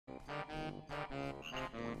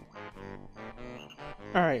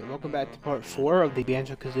Alright, welcome back to part 4 of the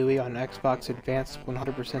Banjo-Kazooie on Xbox Advanced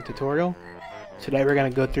 100% tutorial. Today we're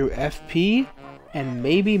going to go through FP and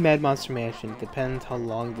maybe Mad Monster Mansion, depends how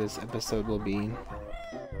long this episode will be.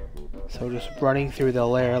 So just running through the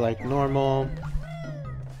lair like normal.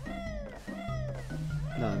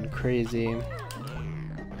 Nothing crazy.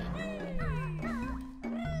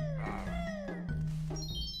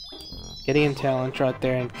 Getting in talent right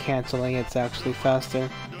there and canceling it's actually faster.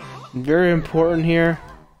 Very important here.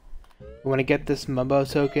 We want to get this Mumbo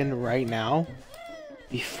token right now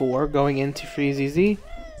before going into Freeze Easy,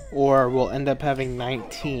 or we'll end up having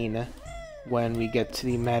 19 when we get to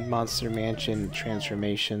the Mad Monster Mansion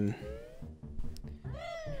transformation.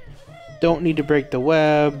 Don't need to break the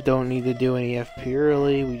web, don't need to do any FP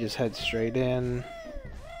early, we just head straight in.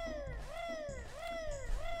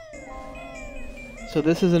 So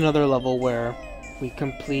this is another level where we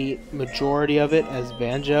complete majority of it as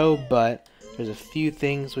Banjo, but there's a few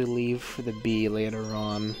things we leave for the B later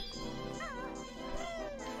on.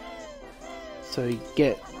 So you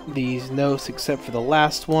get these notes except for the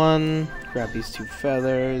last one, grab these 2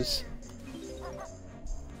 feathers,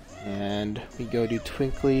 and we go do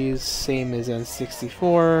Twinklies, same as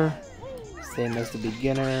N64, same as the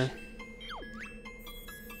beginner.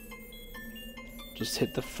 Just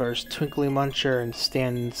hit the first Twinkly Muncher and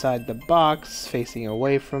stand inside the box, facing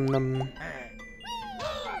away from them.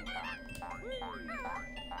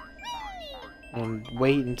 And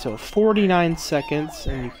wait until 49 seconds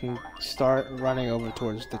and you can start running over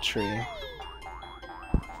towards the tree.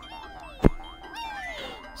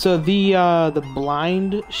 So the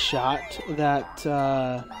blind shot that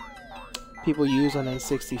people use on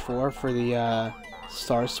N64 for the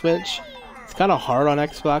star switch, it's kind of hard on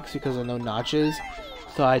Xbox because of no notches.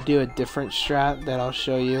 So I do a different strat that I'll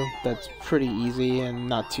show you that's pretty easy and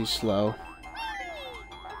not too slow.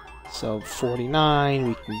 So 49,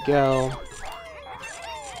 we can go.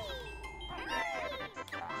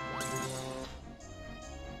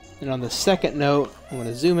 And on the second note, I'm going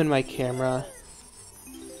to zoom in my camera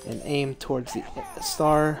and aim towards the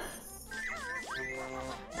star.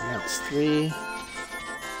 And that's 3.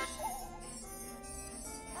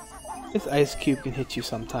 This ice cube can hit you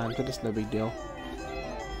sometimes, but it's no big deal.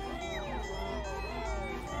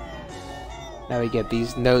 Now we get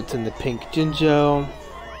these notes in the pink Jinjo.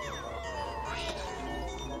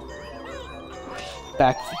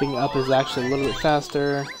 Backflipping up is actually a little bit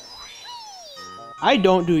faster. I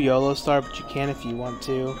don't do YOLO Star, but you can if you want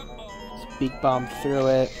to. Just Beak Bomb through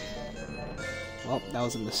it. Well, that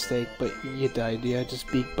was a mistake, but you get the idea. Just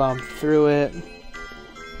Beak Bomb through it.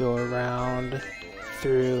 Go around,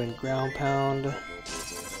 through, and ground pound.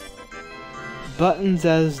 Buttons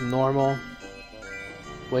as normal.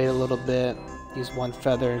 Wait a little bit. Use 1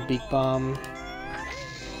 feather and Beak Bomb.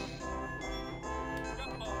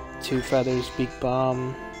 2 feathers, Beak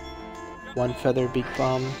Bomb. 1 feather, Beak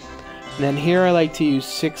Bomb. And then here I like to use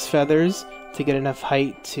 6 feathers to get enough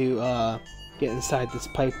height to get inside this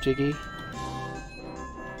pipe jiggy.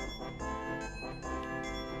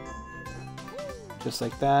 Just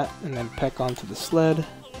like that, and then peck onto the sled.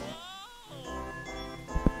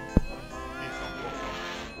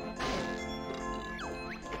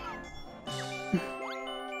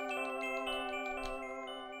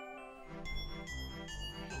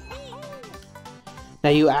 Now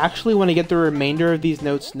you actually want to get the remainder of these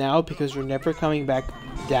notes now because you're never coming back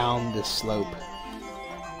down this slope.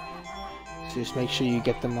 So just make sure you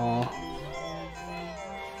get them all.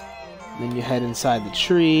 And then you head inside the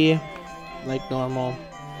tree, like normal.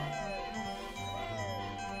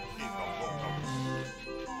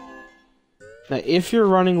 Now if you're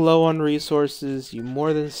running low on resources, you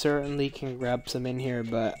more than certainly can grab some in here,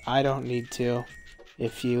 but I don't need to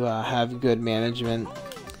if you have good management.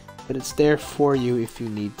 But it's there for you if you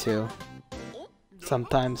need to.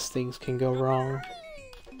 Sometimes things can go wrong.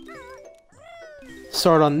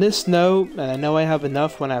 Start on this note, and I know I have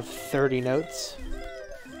enough when I have 30 notes.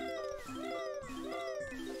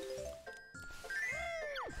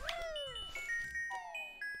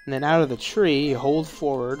 And then out of the tree, you hold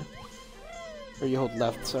forward, or you hold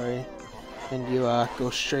left, sorry, and you go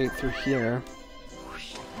straight through here.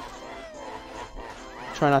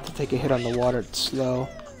 Try not to take a hit on the water, it's slow.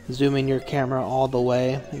 Zoom in your camera all the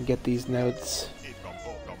way and get these notes.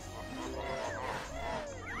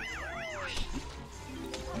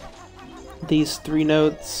 These 3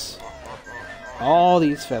 notes, all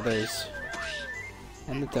these feathers,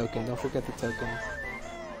 and the token, don't forget the token.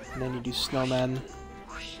 And then you do snowmen.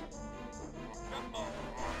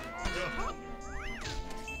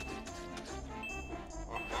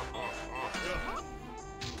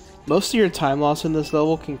 Most of your time loss in this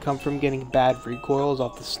level can come from getting bad recoils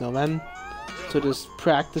off the snowmen. So just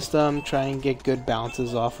practice them, try and get good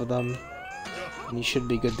bounces off of them, and you should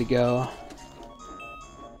be good to go.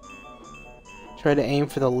 Try to aim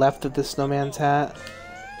for the left of the snowman's hat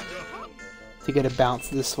to get a bounce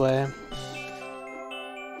this way.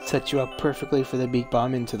 Set you up perfectly for the beak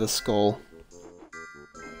bomb into the skull.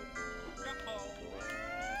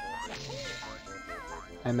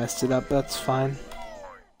 I messed it up, that's fine.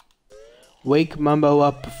 Wake Mumbo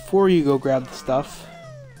up before you go grab the stuff.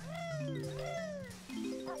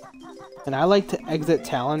 And I like to exit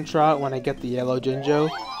Talon Trot when I get the yellow Jinjo,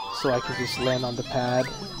 so I can just land on the pad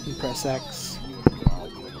and press X.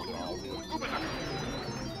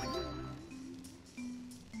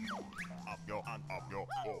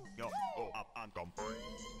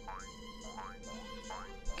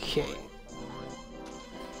 Okay.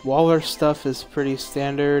 Waller stuff is pretty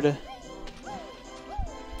standard.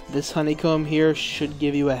 This honeycomb here should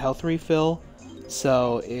give you a health refill,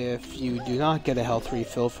 so if you do not get a health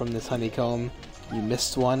refill from this honeycomb, you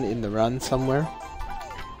missed one in the run somewhere.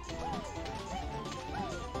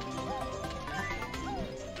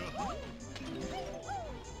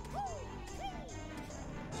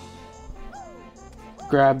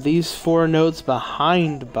 Grab these 4 notes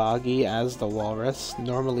behind Boggy as the walrus.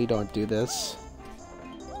 Normally don't do this,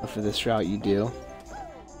 but for this route you do.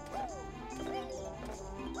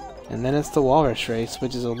 And then it's the walrus race,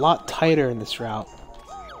 which is a lot tighter in this route,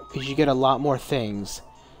 because you get a lot more things.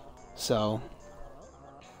 So,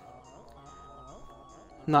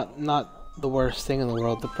 not the worst thing in the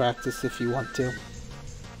world to practice if you want to.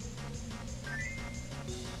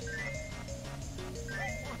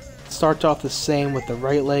 Start off the same with the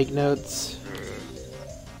right leg notes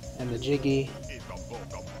and the jiggy.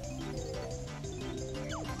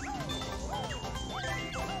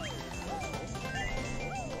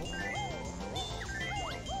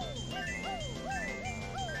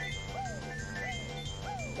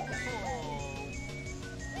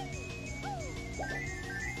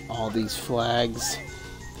 All these flags.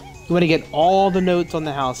 You want to get all the notes on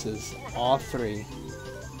the houses. All 3.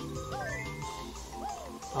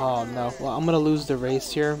 Oh no, well I'm gonna lose the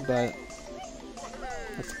race here, but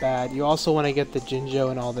that's bad. You also want to get the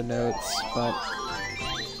Jinjo and all the notes, but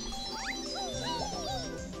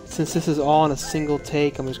since this is all in a single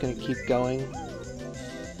take, I'm just gonna keep going.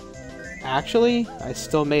 Actually, I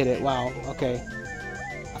still made it. Wow, okay.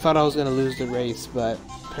 I thought I was gonna lose the race, but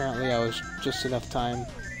apparently I was just enough time.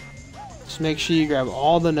 Just make sure you grab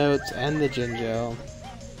all the notes and the Jinjo.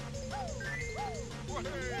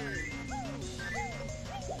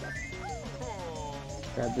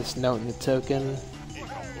 Grab this note and the token.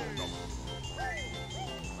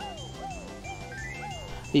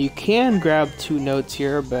 You can grab 2 notes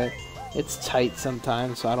here, but it's tight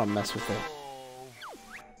sometimes, so I don't mess with it.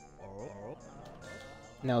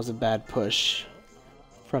 And that was a bad push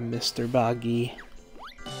from Mr. Boggy.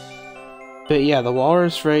 But yeah, the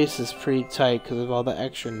walrus race is pretty tight because of all the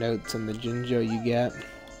extra notes and the Jinjo you get.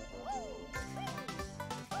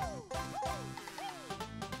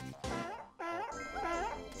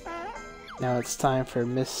 Now it's time for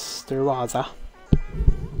Mr. Waza.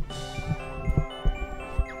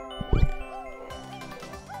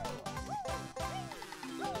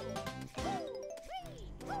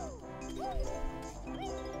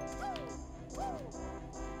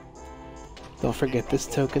 Don't forget this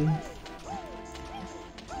token.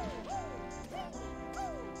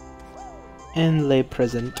 And lay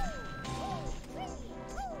present.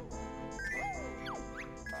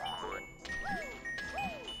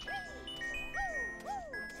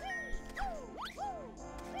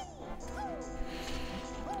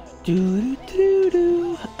 Do do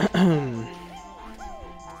do.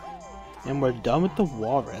 And we're done with the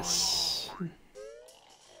walrus.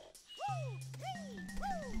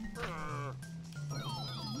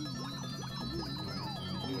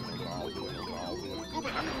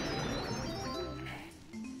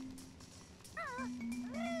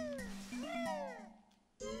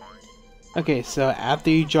 Okay, so after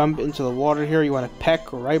you jump into the water here, you want to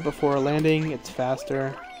peck right before landing. It's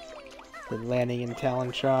faster than landing in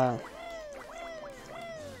Talon Trot.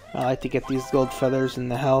 I like to get these gold feathers and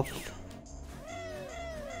the health.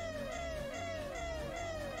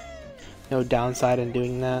 No downside in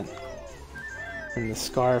doing that. And the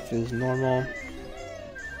scarf is normal.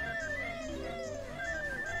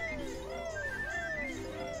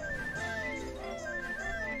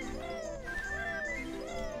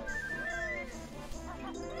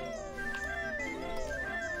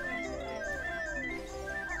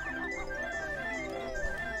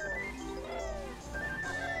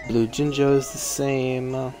 Blue Jinjo is the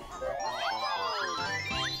same.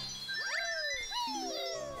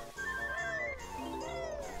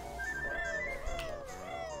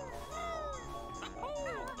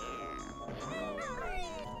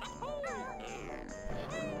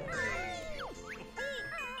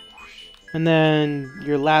 And then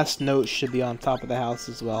your last note should be on top of the house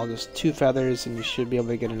as well. Just 2 feathers and you should be able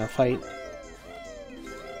to get enough height.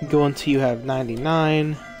 Go until you have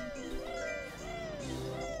 99.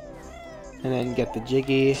 And then get the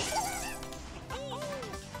Jiggy.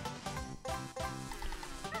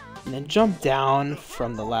 And then jump down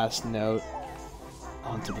from the last note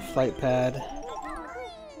onto the flight pad.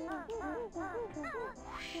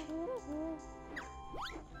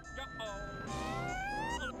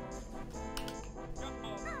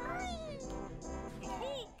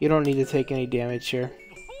 You don't need to take any damage here.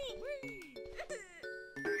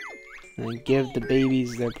 And then give the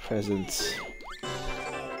babies their presents.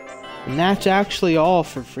 And that's actually all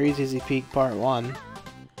for Freezeezy Peak Part 1.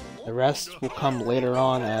 The rest will come later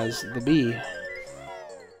on as the bee.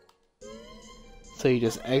 So you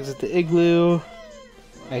just exit the igloo,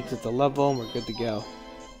 exit the level, and we're good to go.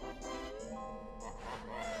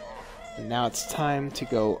 And now it's time to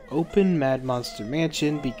go open Mad Monster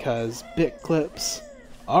Mansion because bit clips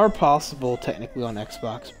are possible technically on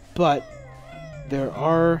Xbox, but there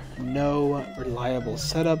are no reliable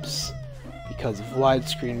setups because of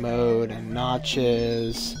widescreen mode and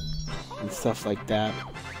notches and stuff like that.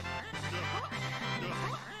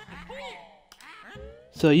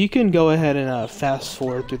 So you can go ahead and fast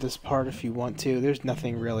forward through this part if you want to. There's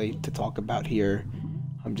nothing really to talk about here.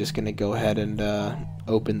 I'm just gonna go ahead and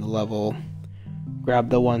open the level, grab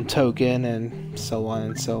the 1 token, and so on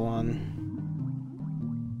and so on.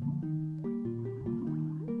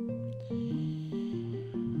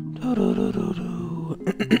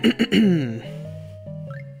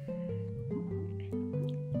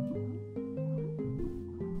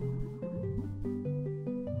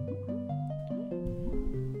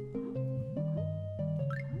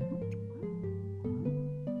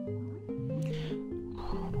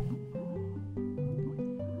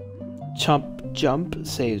 Jump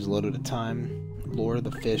saves a load at a time. Lure the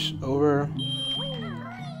fish over.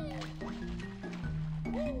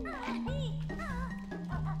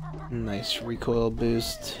 Nice recoil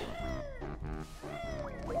boost.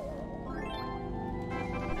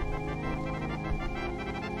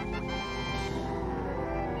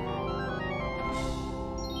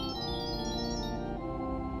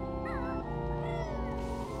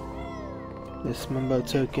 This Mumbo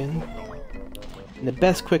token. And the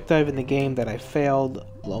best quick dive in the game that I failed,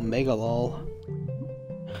 Omega lol.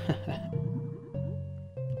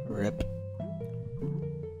 Rip.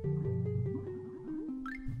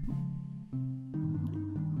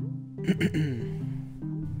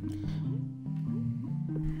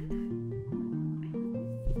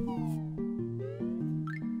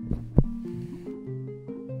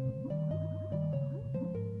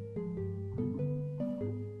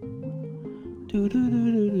 Do do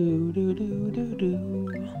do do do do do do.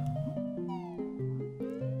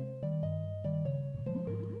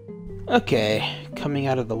 Okay, coming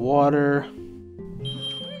out of the water.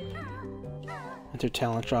 Enter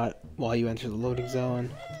talent shot while you enter the loading zone.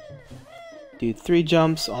 Do 3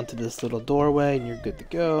 jumps onto this little doorway and you're good to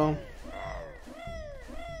go.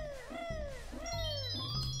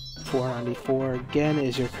 494 again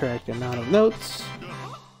is your correct amount of notes.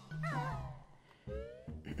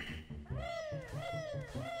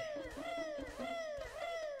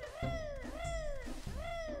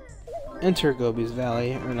 Enter Gobi's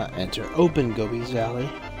Valley, or not enter, open Gobi's Valley.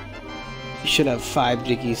 You should have 5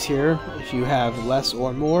 Jiggies here. If you have less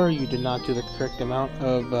or more, you did not do the correct amount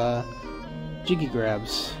of Jiggy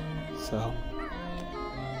grabs. So.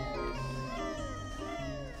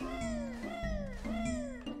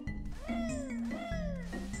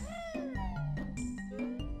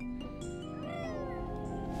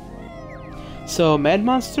 So, Mad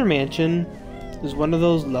Monster Mansion is one of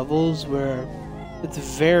those levels where it's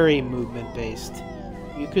very movement based.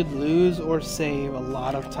 You could lose or save a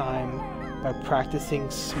lot of time by practicing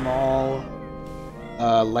small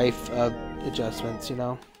life adjustments, you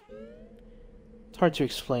know? It's hard to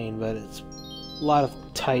explain, but it's a lot of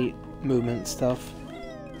tight movement stuff.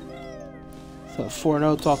 So 4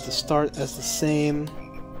 notes off the start as the same.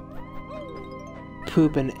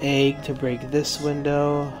 Poop an egg to break this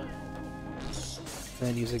window.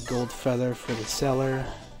 Then use a gold feather for the cellar.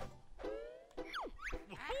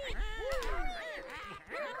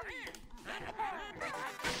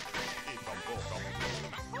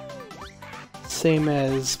 Same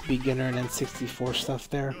as beginner and N64 stuff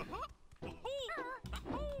there.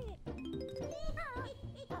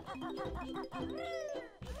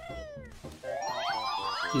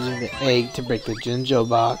 Using the egg to break the Jinjo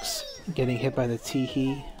box. Getting hit by the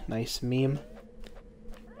Teehee. Nice meme.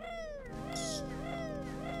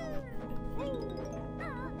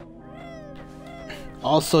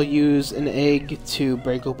 Also use an egg to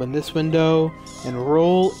break open this window and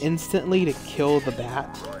roll instantly to kill the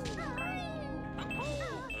bat.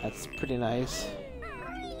 That's pretty nice.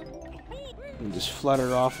 And just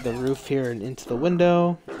flutter off the roof here and into the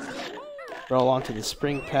window. Roll onto the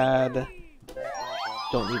spring pad.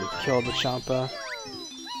 Don't need to kill the Champa.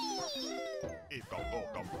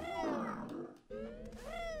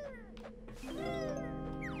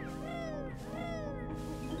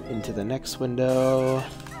 Into the next window.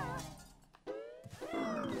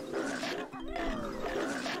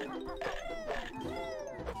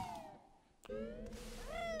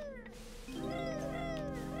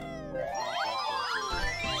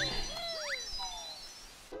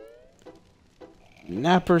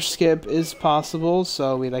 Napper skip is possible,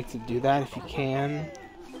 so we like to do that if you can.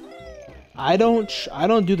 I don't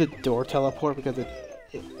do the door teleport because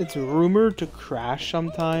it's rumored to crash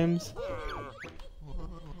sometimes.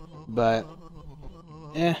 But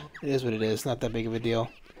it is what it is. Not that big of a deal.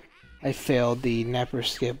 I failed the napper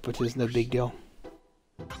skip, which is no big deal.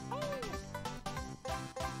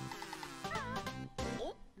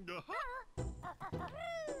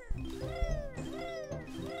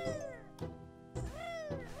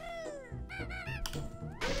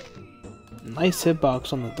 Nice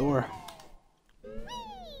hitbox on the door.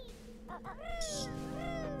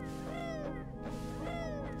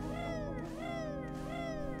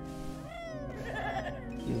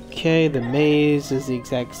 Okay, the maze is the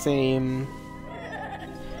exact same,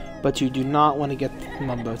 but you do not want to get the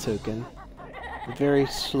Mumbo token. A very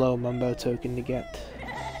slow Mumbo token to get.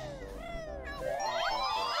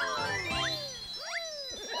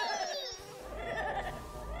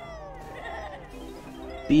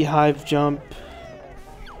 Beehive jump.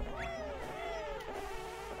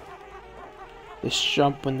 Just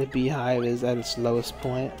jump when the beehive is at its lowest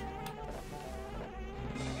point.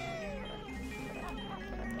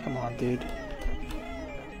 Come on, dude.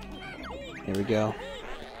 Here we go.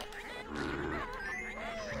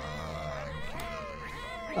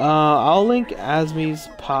 I'll link Asmi's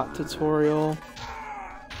pot tutorial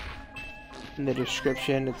in the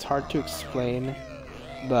description. It's hard to explain,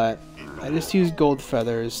 but I just use gold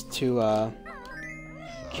feathers to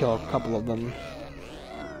kill a couple of them.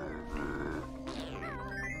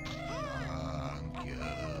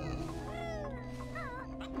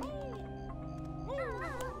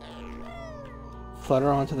 Flutter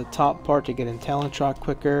onto the top part to get in Talent Rock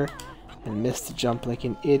quicker, and miss the jump like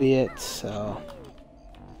an idiot, so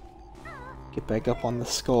get back up on the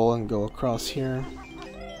skull and go across here.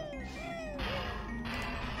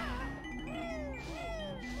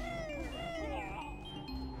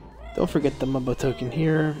 Don't forget the Mumbo token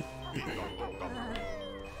here.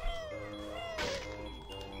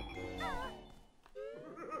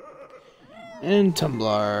 And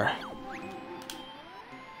Tumbler.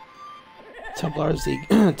 Tumbler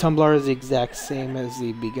is the exact same as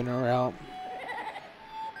the beginner route.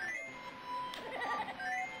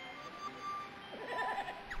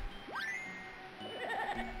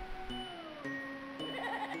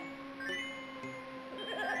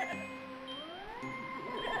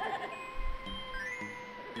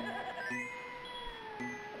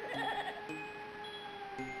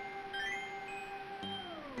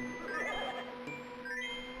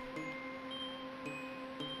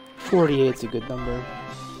 .48's a good number.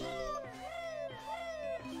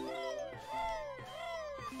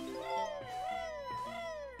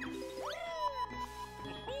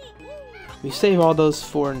 We save all those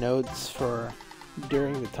 4 notes for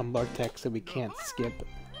during the Tumbler text that we can't skip.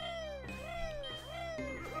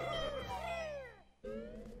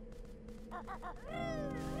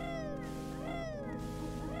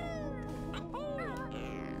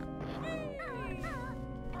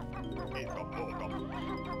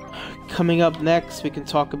 Coming up next, we can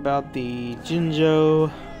talk about the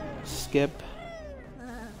Jinjo skip.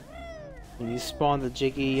 When you spawn the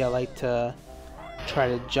Jiggy, I like to try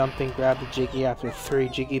to jump and grab the Jiggy after 3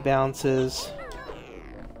 Jiggy bounces.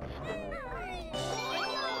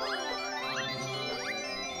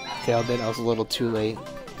 Failed it, I was a little too late.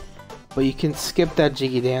 But you can skip that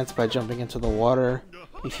Jiggy dance by jumping into the water.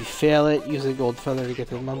 If you fail it, use a gold feather to get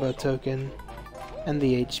the Mumbo token and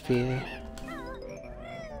the HP.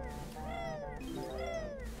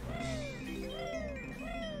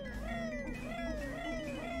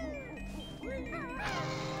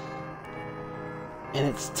 And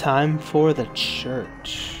it's time for the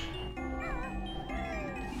church.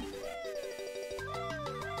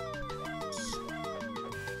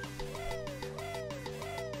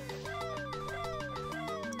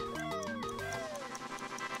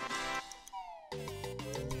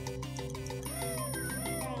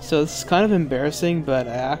 So this is kind of embarrassing, but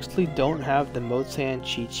I actually don't have the Mode Sand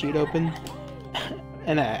cheat sheet open.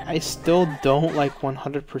 And I still don't like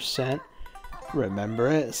 100% remember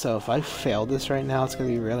it, so if I fail this right now, it's going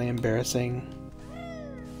to be really embarrassing.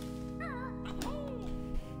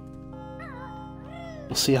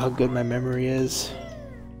 We'll see how good my memory is.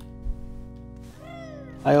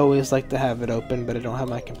 I always like to have it open, but I don't have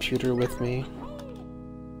my computer with me.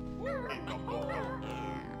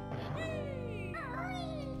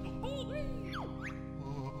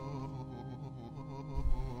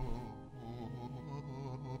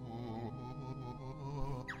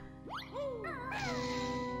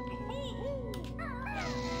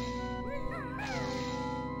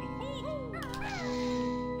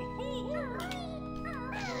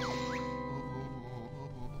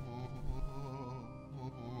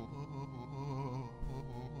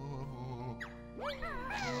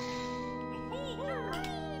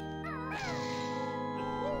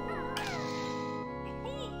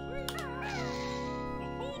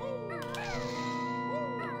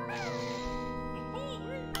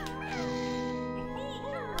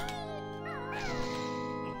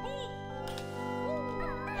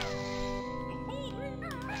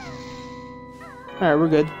 Alright, we're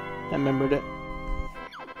good. I remembered it.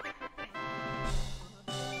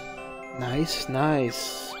 Nice,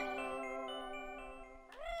 nice.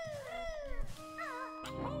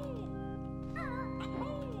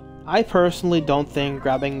 I personally don't think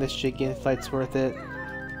grabbing this Jiggy in fight's worth it.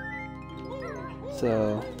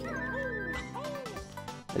 So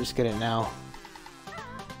I just get it now.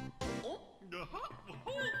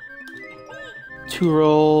 2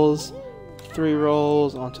 rolls, 3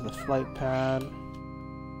 rolls onto the flight pad.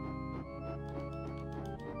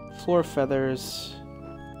 Floor feathers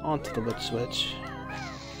onto the witch switch.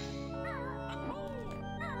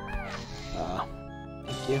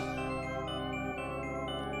 Thank you.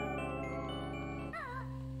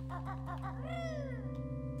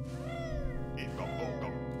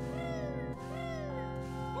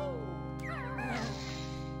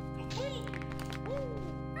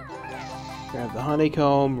 Grab the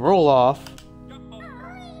honeycomb, roll off.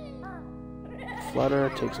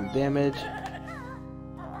 Flutter, take some damage.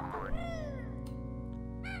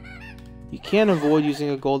 You can avoid using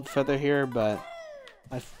a gold feather here, but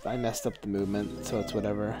I messed up the movement, so it's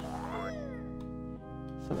whatever.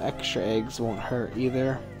 Some extra eggs won't hurt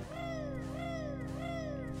either.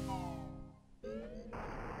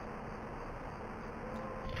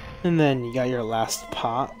 And then you got your last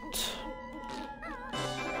pot.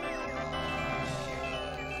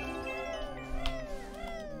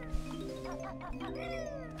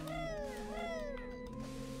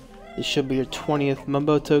 This should be your 20th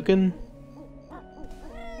Mumbo token.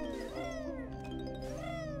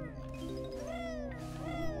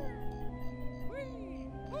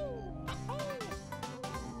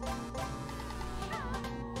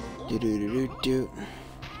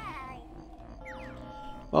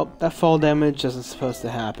 Well, that fall damage isn't supposed to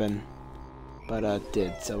happen, but it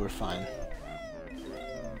did, so we're fine.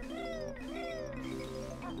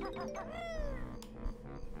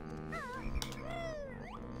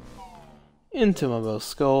 Into Mumbo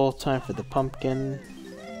Skull, time for the pumpkin.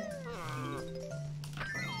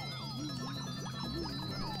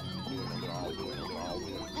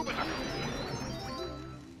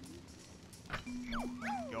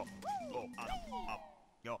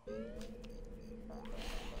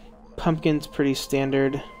 Pumpkin's pretty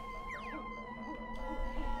standard.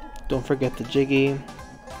 Don't forget the Jiggy.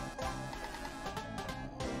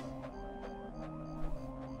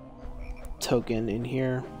 Token in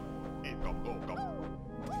here.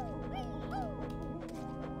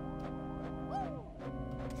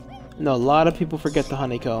 No, a lot of people forget the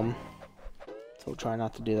honeycomb, so try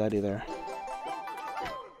not to do that either.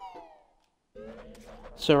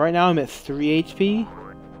 So right now I'm at 3 HP.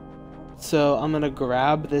 So I'm gonna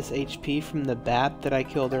grab this HP from the bat that I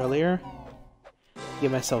killed earlier.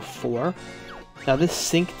 Give myself 4. Now this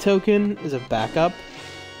sync token is a backup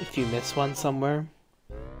if you miss one somewhere.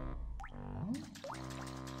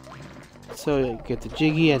 So you get the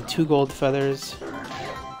Jiggy and 2 gold feathers.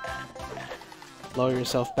 Lower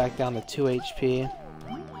yourself back down to 2 HP.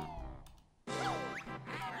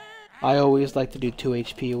 I always like to do 2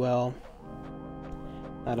 HP well.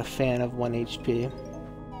 Not a fan of 1 HP.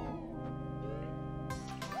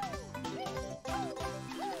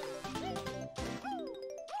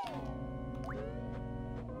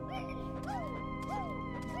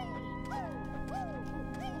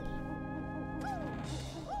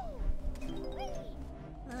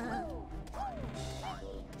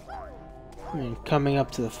 And coming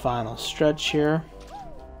up to the final stretch here.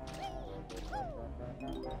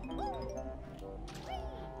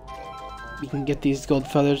 You can get these gold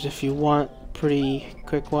feathers if you want, pretty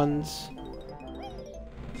quick ones.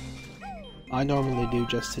 I normally do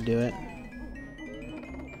just to do it.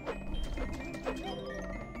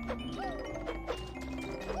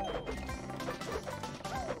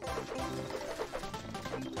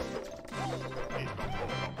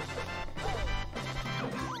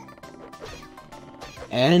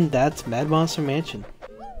 And that's Mad Monster Mansion.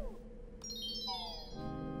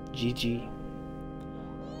 GG.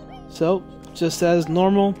 So, just as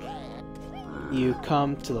normal, you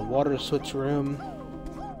come to the water switch room.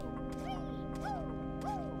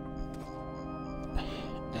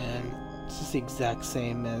 And it's just the exact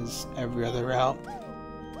same as every other route.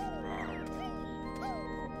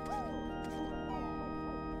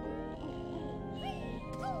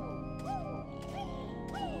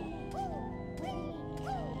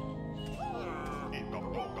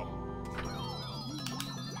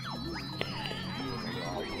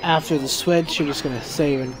 After the switch, you're just gonna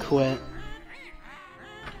save and quit,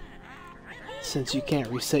 since you can't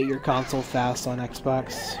reset your console fast on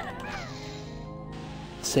Xbox.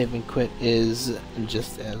 Save and quit is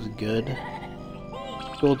just as good.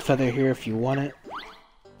 Gold feather here if you want it.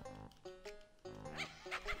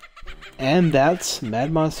 And that's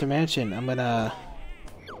Mad Monster Mansion. I'm gonna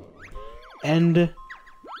end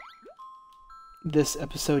this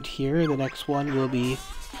episode here. The next one will be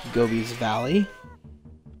Gobi's Valley.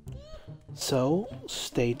 So,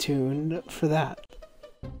 stay tuned for that.